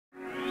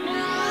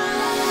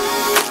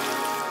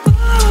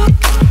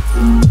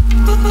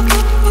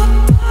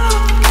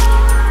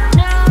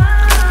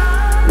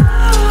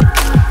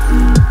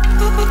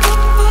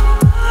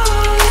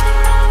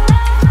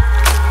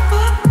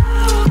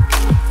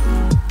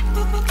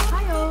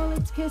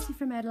Kirsty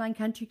from Adeline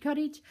Country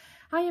Cottage.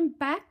 I am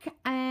back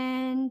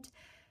and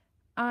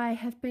I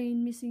have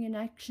been missing in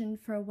action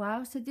for a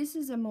while, so this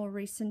is a more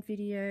recent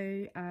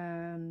video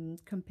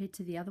compared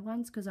to the other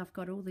ones because I've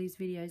got all these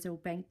videos all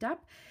banked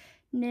up.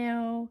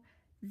 Now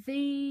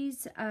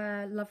these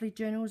lovely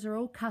journals are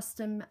all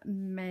custom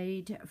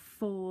made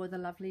for the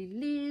lovely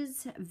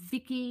Liz,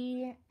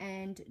 Vikki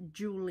and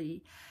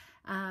Julie.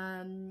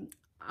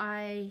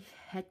 I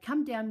had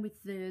come down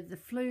with the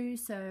flu,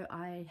 so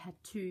I had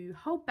to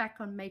hold back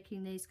on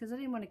making these because I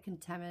didn't want to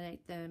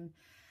contaminate them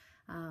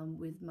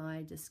with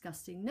my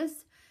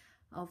disgustingness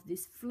of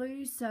this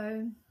flu.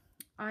 So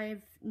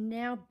I've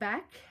now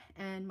back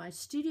and my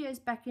studio's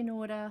back in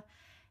order,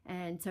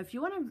 and so if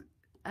you want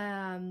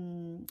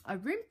a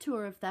room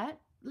tour of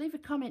that, leave a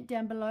comment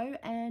down below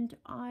and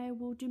I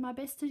will do my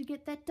best to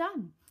get that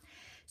done.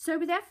 So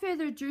without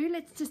further ado,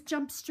 let's just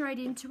jump straight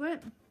into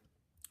it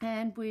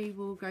and we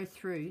will go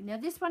through. Now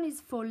this one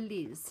is for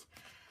Liz.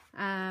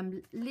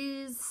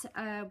 Liz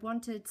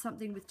wanted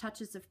something with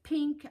touches of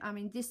pink. I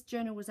mean, this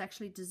journal was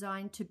actually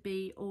designed to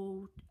be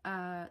all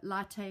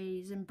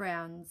lattes and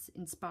browns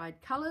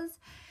inspired colors,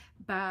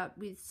 but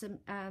with some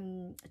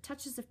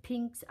touches of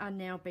pinks are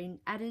now being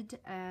added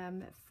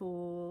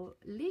for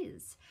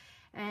Liz.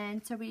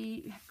 And so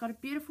we have got a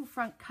beautiful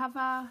front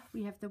cover.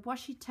 We have the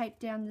washi tape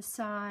down the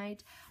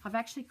side. I've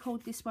actually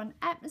called this one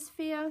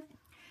Atmosphere.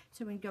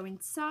 So we can go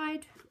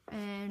inside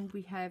and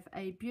we have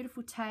a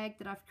beautiful tag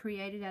that I've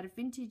created out of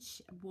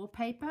vintage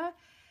wallpaper.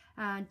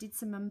 Did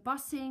some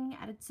embossing,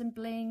 added some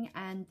bling,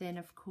 and then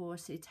of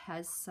course it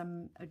has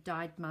some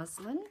dyed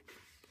muslin.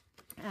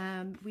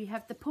 We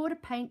have the porter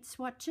paint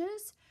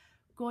swatches,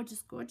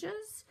 gorgeous,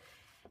 gorgeous.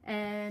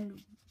 And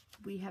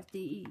we have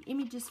the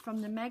images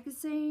from the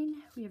magazine.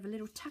 We have a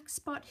little tuck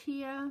spot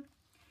here.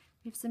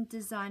 We have some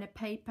designer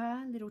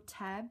paper, little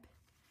tab.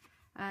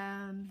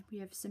 We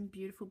have some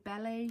beautiful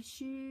ballet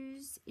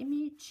shoes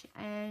image,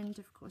 and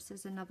of course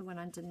there's another one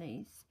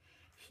underneath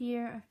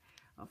here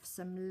of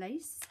some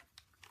lace.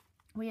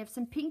 We have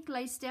some pink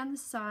lace down the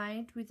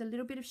side with a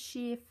little bit of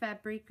sheer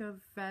fabric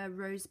of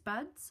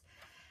rosebuds,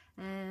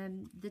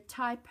 and the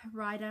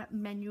typewriter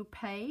manual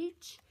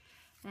page,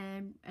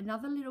 and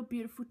another little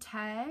beautiful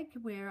tag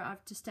where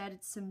I've just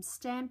added some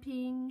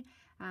stamping,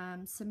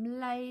 some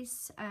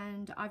lace,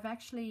 and I've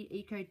actually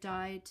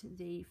eco-dyed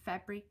the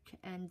fabric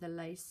and the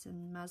lace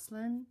and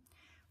muslin.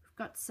 We've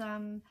got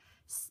some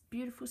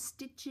beautiful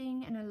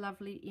stitching and a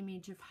lovely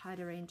image of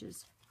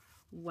hydrangeas,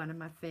 one of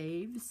my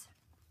faves.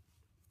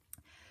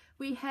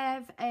 We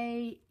have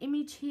a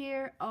image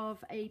here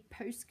of a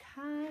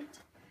postcard.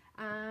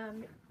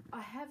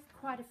 I have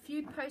quite a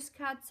few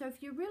postcards, so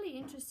if you're really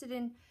interested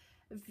in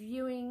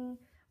viewing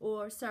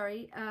or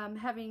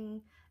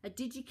having a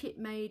digikit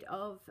made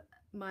of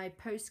my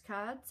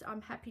postcards,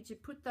 I'm happy to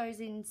put those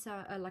in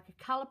like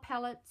a color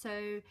palette,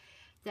 so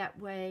that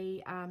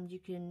way you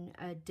can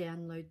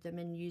download them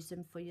and use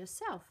them for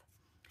yourself.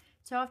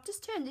 So I've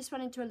just turned this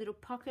one into a little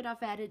pocket.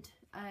 I've added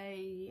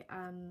a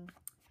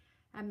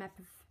map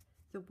of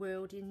the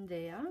world in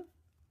there,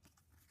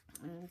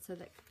 and so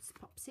that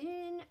pops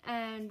in,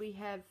 and we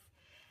have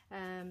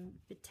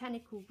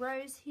botanical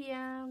rose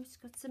here.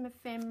 We've got some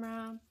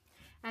ephemera,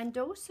 and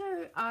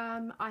also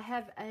I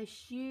have a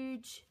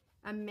huge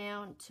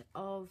amount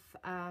of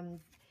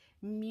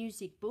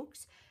music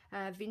books,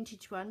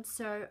 vintage ones,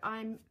 so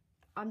I'm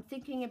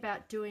thinking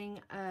about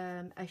doing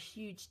a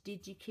huge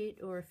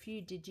digikit or a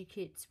few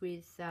digikits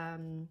with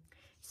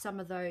some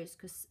of those,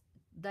 because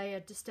they are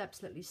just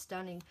absolutely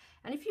stunning.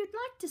 And if you'd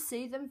like to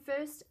see them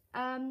first,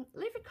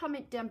 leave a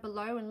comment down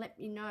below and let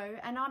me know,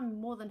 and I'm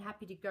more than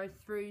happy to go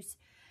through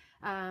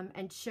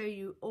and show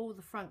you all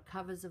the front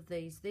covers of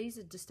these. These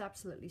are just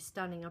absolutely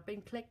stunning. I've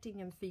been collecting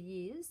them for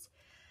years.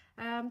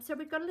 So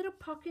we've got a little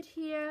pocket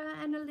here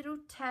and a little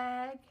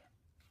tag.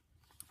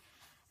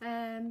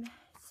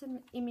 Some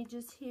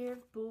images here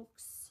of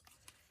books.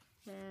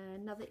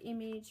 Another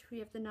image. We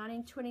have the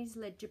 1920s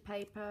ledger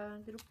paper,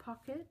 little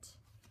pocket,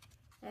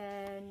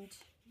 and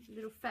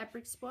little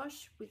fabric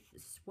swatch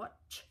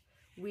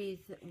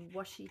with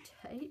washi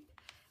tape.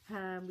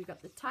 We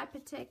got the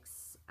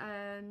Typotex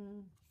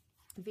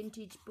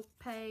vintage book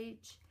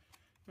page,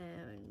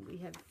 and we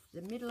have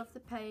the middle of the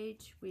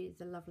page with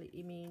a lovely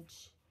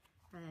image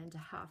and a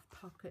half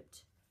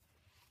pocket.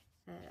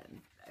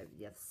 Over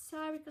the other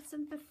side we've got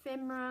some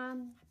ephemera,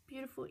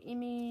 beautiful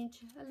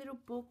image, a little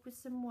book with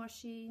some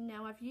washi.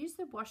 Now I've used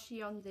the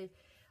washi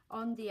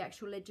on the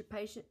actual ledger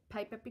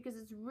paper because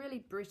it's really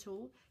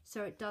brittle,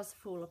 so it does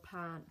fall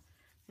apart.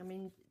 I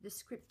mean, the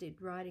scripted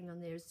writing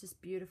on there is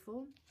just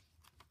beautiful.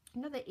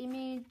 Another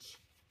image,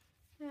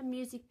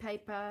 music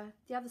paper,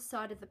 the other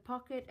side of the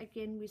pocket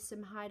again with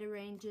some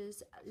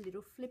hydrangeas, a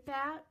little flip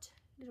out,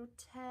 little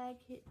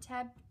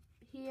tab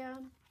here,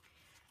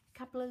 a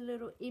couple of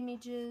little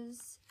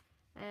images,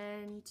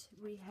 and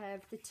we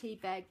have the tea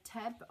bag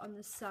tab on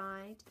the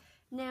side.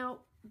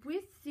 Now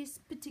with this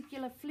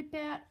particular flip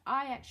out,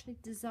 I actually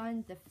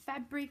designed the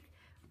fabric.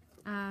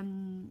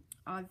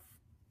 I've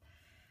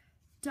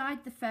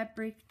dyed the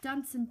fabric,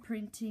 done some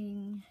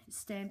printing,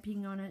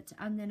 stamping on it,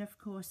 and then of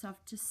course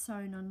I've just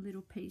sewn on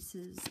little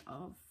pieces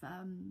of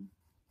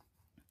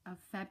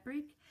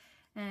fabric,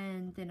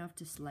 and then I've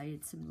just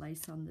layered some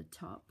lace on the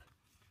top.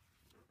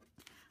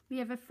 We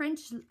have a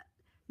French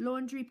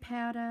laundry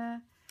powder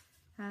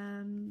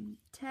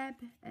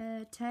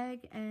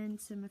tag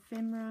and some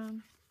ephemera,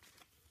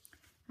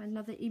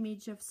 another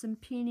image of some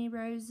peony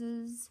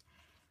roses,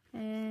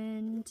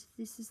 and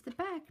this is the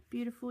back.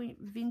 Beautiful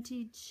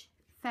vintage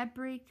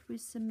fabric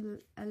with some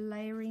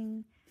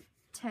layering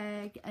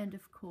tag, and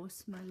of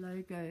course my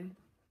logo.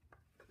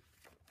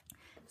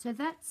 So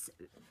that's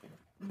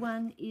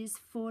one is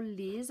for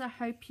Liz. I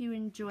hope you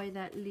enjoy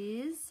that,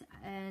 Liz,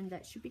 and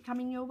that should be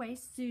coming your way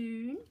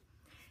soon.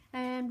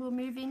 And we'll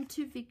move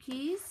into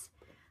Vikki's.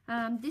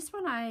 This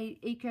one I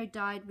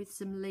eco-dyed with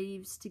some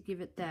leaves to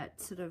give it that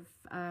sort of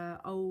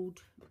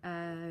old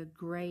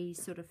grey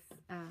sort of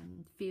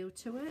feel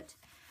to it.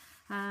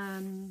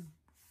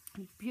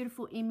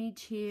 Beautiful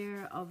image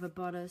here of a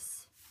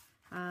bodice,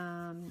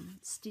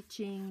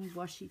 stitching,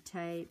 washi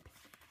tape,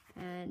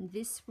 and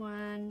this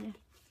one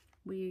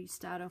we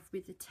start off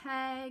with a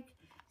tag,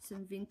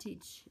 some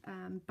vintage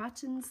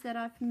buttons that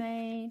I've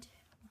made,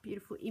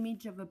 beautiful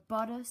image of a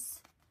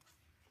bodice.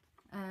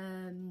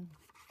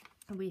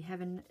 We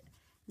have a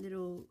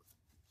little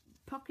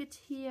pocket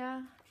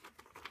here,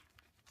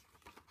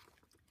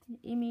 an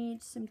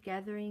image, some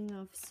gathering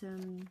of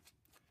some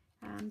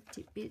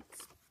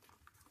tidbits.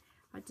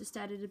 I just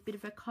added a bit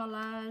of a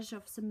collage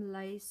of some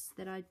lace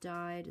that I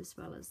dyed, as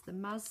well as the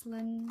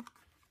muslin.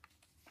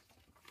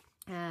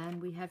 And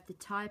we have the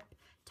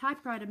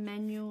typewriter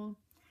manual,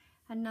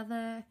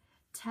 another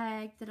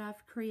tag that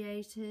I've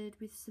created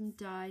with some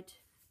dyed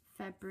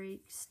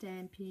fabric,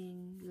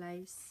 stamping,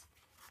 lace.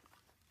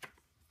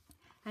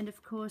 And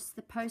of course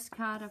the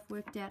postcard, I've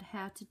worked out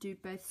how to do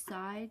both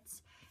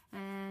sides,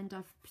 and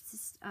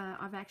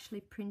I've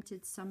actually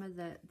printed some of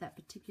that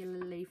particular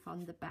leaf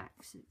on the back.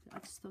 So I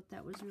just thought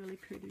that was really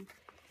pretty.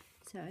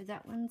 So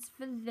that one's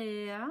for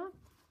there.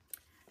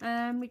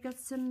 We got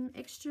some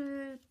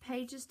extra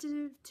pages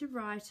to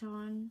write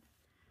on.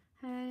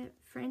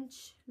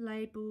 French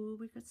label.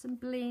 We've got some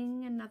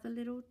bling, another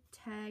little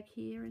tag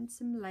here, and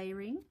some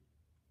layering.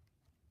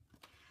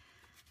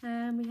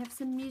 We have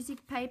some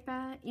music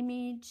paper,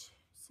 image,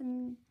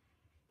 some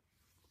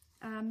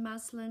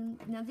muslin.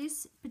 Now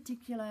this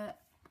particular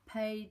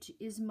page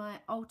is my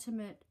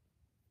ultimate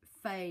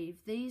fave.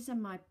 These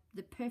are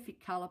the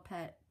perfect color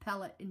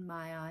palette in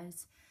my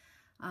eyes.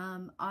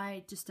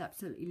 I just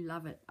absolutely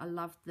love it. I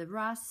love the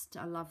rust,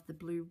 I love the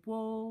blue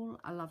wall,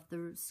 I love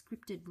the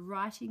scripted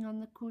writing on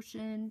the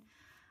cushion,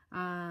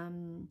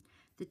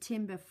 the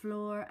timber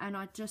floor, and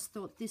I just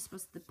thought this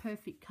was the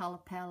perfect color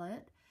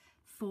palette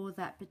for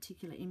that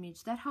particular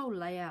image. That whole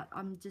layout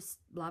I'm just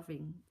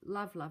loving.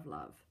 Love, love,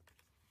 love.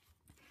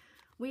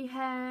 We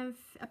have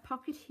a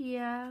pocket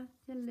here,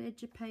 the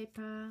ledger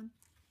paper,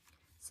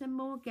 some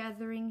more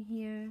gathering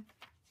here.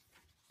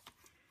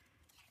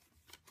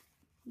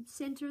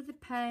 Center of the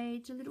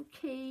page, a little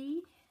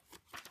key,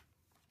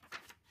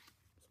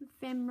 some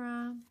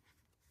ephemera,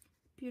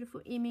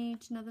 beautiful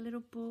image, another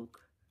little book,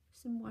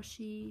 some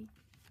washi,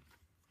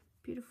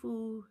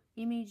 beautiful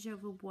image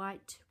of a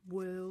white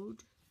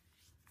world,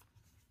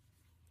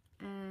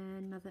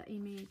 and another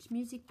image,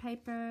 music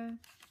paper.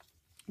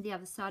 The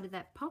other side of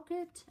that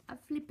pocket, a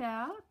flip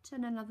out,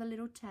 and another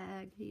little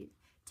tab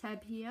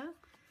here.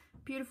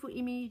 Beautiful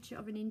image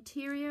of an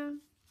interior,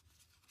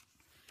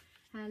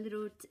 a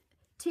little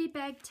tea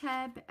bag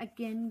tab,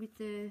 again with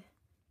the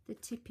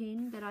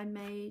tip-in that I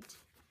made,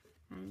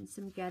 and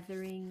some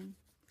gathering,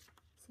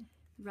 some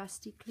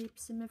rusty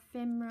clips, some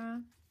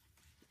ephemera,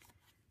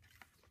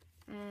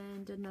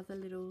 and another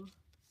little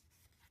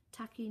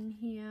tuck-in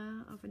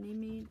here of an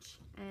image.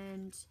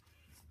 And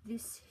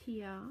this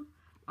here,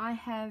 I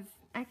have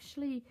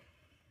actually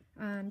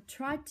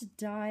tried to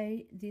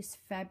dye this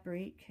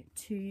fabric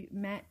to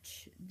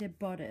match the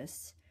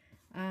bodice.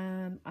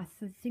 I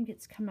think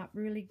it's come up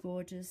really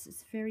gorgeous.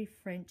 It's very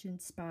French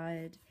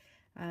inspired.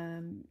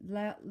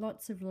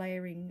 Lots of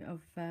layering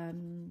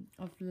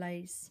of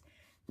lace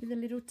with a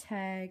little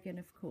tag, and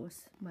of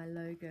course my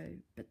logo.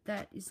 But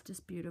that is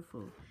just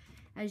beautiful.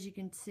 As you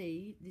can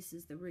see, this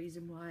is the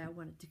reason why I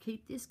wanted to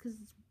keep this, because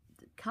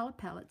the color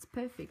palette's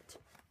perfect.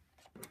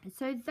 And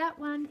so that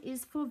one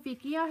is for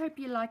Vikki. I hope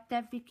you like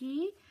that,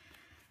 Vikki.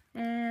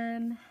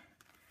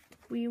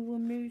 We will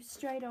move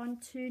straight on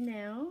to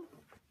now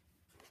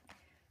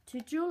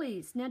to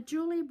Julie's. Now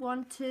Julie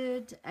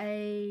wanted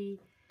a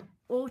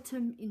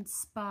autumn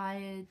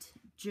inspired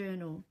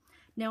journal.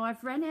 Now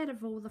I've run out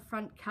of all the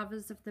front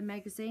covers of the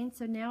magazine,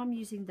 so now I'm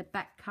using the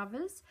back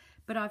covers,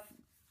 but I've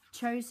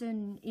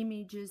chosen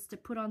images to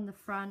put on the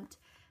front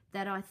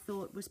that I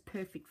thought was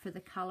perfect for the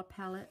color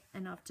palette,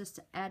 and I've just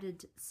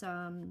added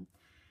some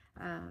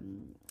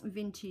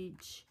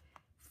vintage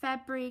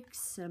fabrics,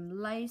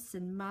 some lace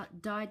and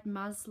dyed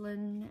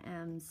muslin,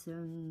 and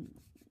some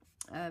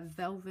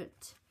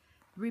velvet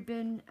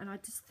ribbon, and I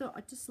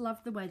just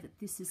love the way that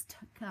this has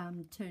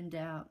turned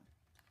out.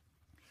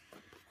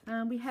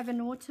 We have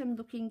an autumn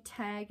looking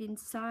tag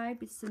inside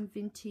with some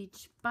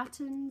vintage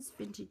buttons,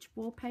 vintage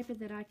wallpaper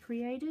that I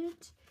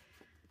created.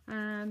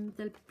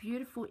 The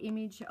beautiful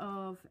image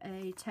of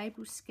a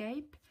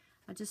tablescape.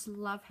 I just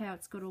love how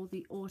it's got all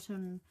the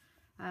autumn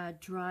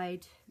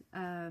dried,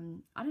 I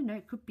don't know,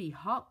 it could be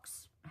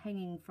hocks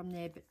hanging from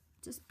there, but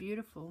just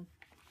beautiful.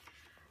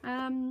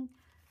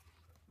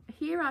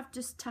 Here I've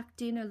just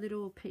tucked in a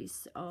little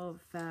piece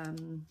of,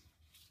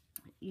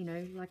 you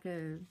know, like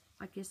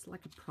I guess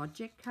like a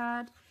project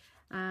card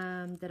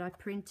that I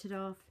printed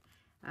off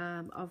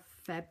of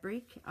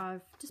fabric.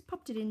 I've just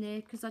popped it in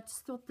there because I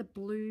just thought the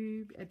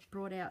blue, it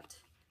brought out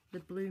the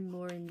blue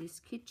more in this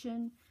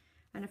kitchen.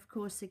 And of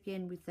course,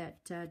 again, with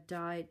that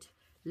dyed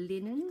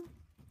linen.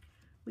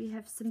 We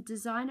have some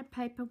designer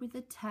paper with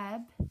a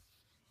tab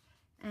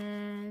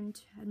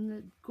and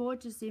a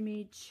gorgeous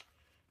image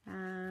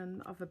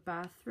of a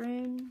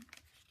bathroom.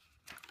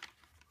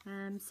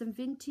 Some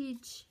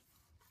vintage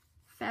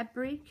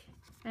fabric,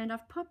 and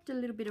I've popped a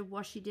little bit of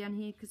washi down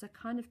here because I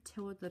kind of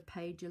tore the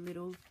page a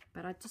little,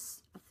 but I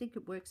think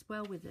it works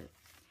well with it.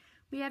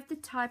 We have the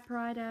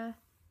typewriter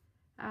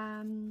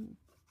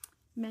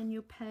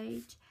manual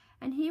page,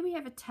 and here we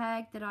have a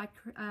tag that I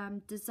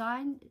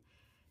designed.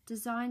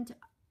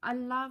 I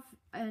love,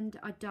 and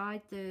I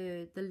dyed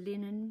the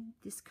linen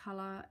this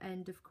color,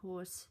 and of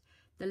course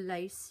the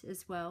lace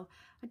as well.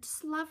 I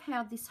just love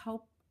how this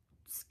whole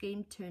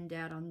scheme turned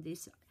out on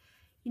this,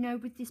 you know,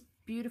 with this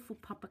beautiful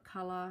pop of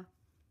color.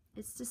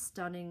 It's just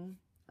stunning.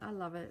 I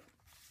love it.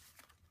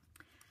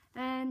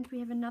 And we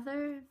have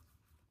another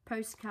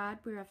postcard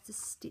where I've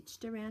just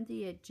stitched around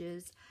the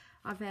edges.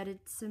 I've added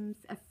some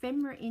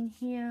ephemera in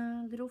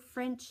here, little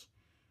French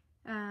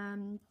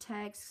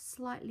tags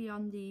slightly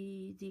on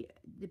the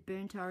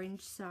burnt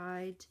orange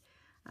side,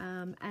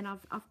 and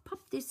I've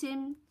popped this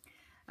in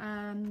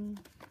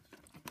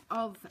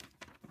of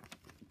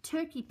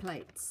turkey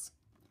plates.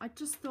 I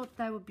just thought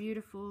they were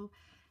beautiful.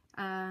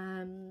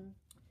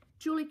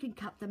 Julie can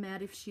cut them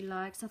out if she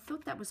likes. I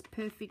thought that was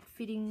perfect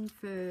fitting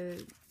for,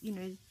 you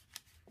know,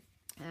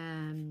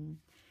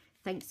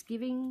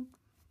 Thanksgiving.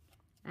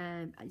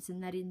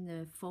 Isn't that in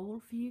the fall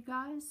for you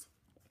guys?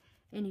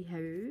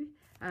 Anywho,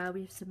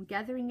 we have some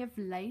gathering of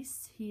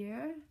lace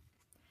here,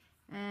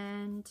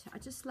 and I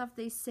just love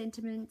these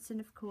sentiments, and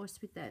of course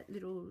with that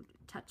little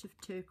touch of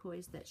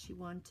turquoise that she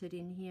wanted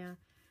in here.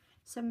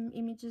 Some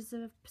images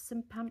of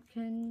some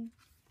pumpkin,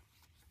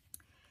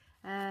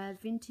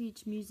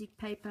 vintage music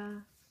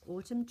paper,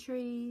 autumn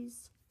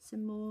trees,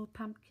 some more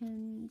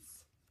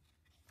pumpkins,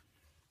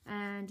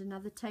 and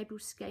another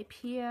tablescape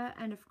here,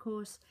 and of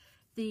course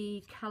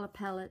the color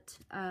palette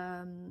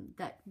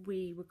that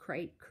we were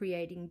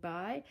creating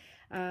by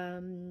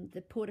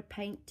the Porter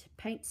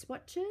paint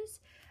swatches.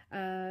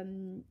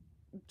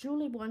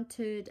 Julie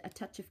wanted a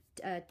touch of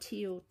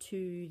teal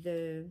to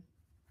the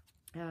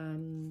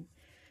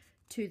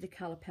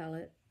color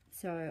palette,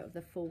 so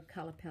the full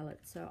color palette,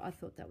 so I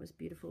thought that was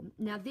beautiful.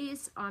 Now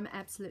this I'm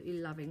absolutely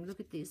loving.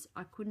 Look at this.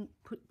 I couldn't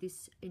put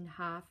this in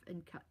half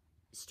and cut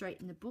straight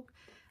in the book.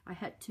 I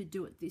had to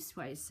do it this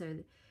way,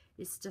 so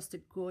it's just a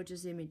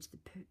gorgeous image,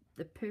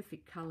 the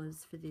perfect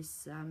colors for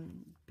this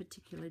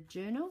particular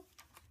journal.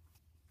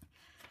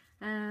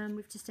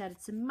 We've just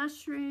added some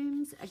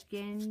mushrooms.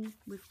 Again,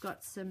 we've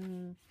got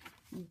some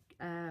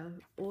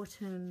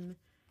autumn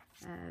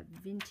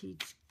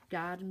vintage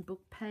garden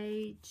book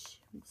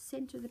page.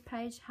 Center of the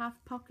page,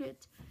 half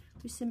pocket,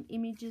 with some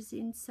images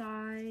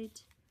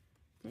inside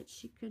that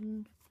she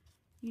can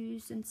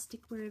use and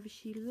stick wherever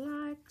she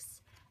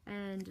likes,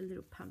 and a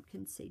little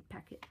pumpkin seed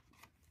packet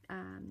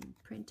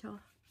printer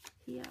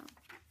here.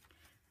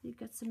 You've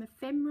got some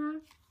ephemera,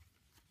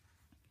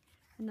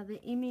 another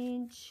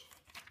image,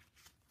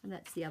 and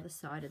that's the other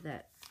side of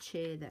that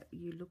chair that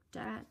you looked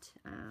at.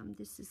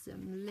 This is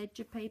some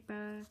ledger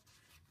paper,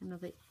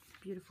 another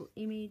beautiful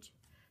image.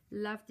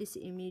 Love this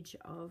image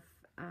of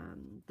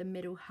the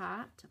metal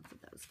heart. I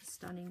thought that was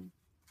stunning.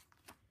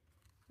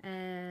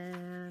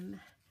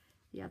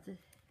 The other,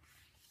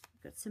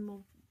 got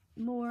some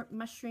more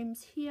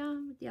mushrooms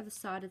here with the other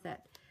side of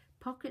that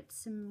pocket,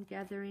 some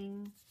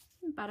gathering,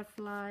 some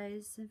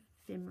butterflies,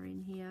 ephemera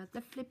in here, the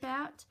flip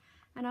out,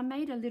 and I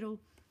made a little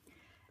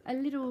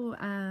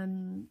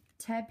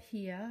tab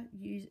here,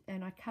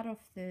 and I cut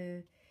off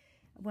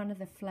one of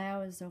the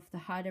flowers off the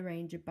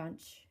Hydrangea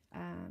bunch,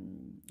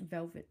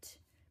 velvet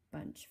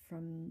bunch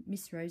from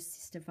Miss Rose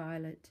Sister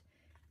Violet.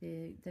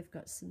 They've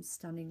got some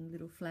stunning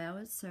little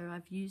flowers, so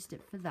I've used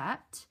it for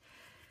that.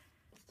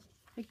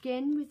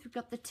 Again, we've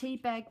got the tea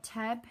bag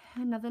tab,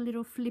 another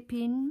little flip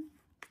in,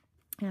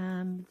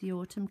 the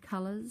autumn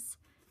colours,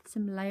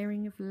 some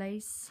layering of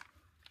lace,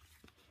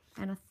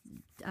 and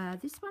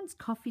this one's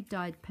coffee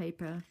dyed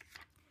paper.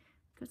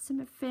 Got some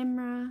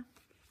ephemera,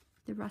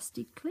 the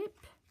rusty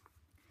clip,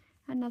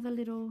 another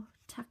little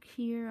tuck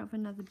here of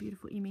another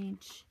beautiful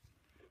image,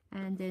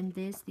 and then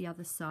there's the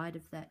other side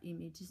of that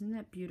image. Isn't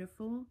that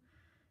beautiful?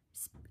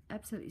 It's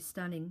absolutely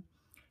stunning.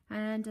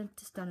 And I've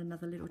just done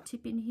another little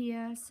tip in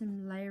here,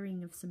 some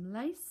layering of some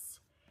lace,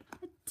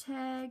 a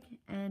tag,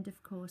 and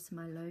of course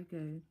my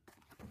logo.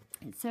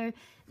 And so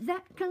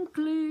that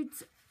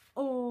concludes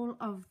all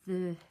of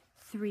the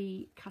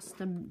 3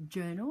 custom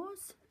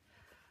journals.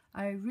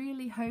 I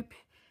really hope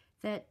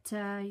that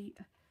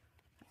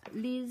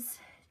Liz,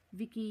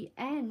 Vikki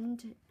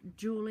and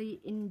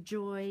Julie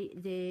enjoy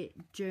their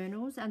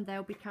journals, and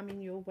they'll be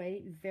coming your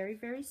way very,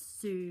 very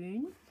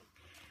soon.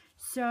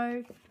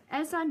 So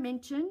as I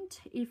mentioned,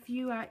 if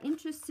you are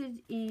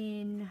interested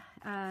in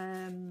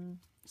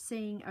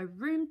seeing a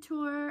room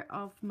tour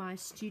of my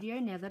studio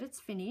now that it's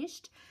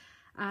finished,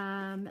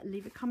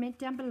 leave a comment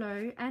down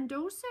below. And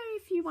also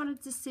if you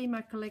wanted to see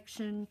my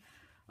collection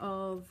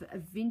of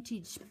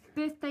vintage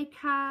birthday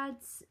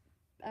cards,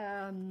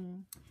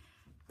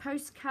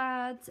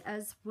 postcards,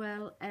 as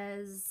well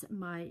as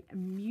my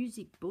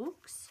music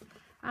books,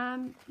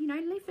 you know,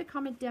 leave a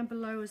comment down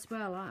below as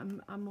well.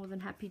 I'm more than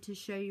happy to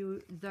show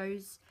you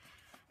those.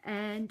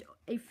 And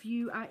if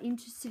you are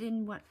interested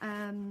in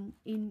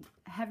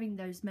having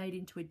those made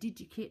into a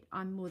digikit,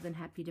 I'm more than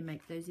happy to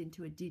make those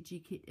into a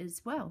digikit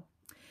as well.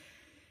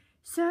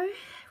 So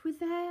with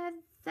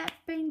that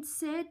being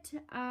said,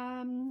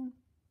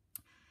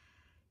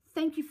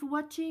 thank you for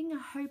watching. I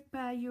hope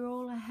you're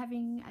all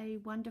having a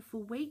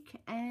wonderful week,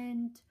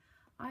 and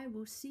I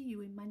will see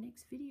you in my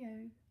next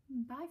video.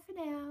 Bye for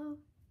now.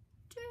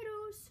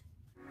 Toodles.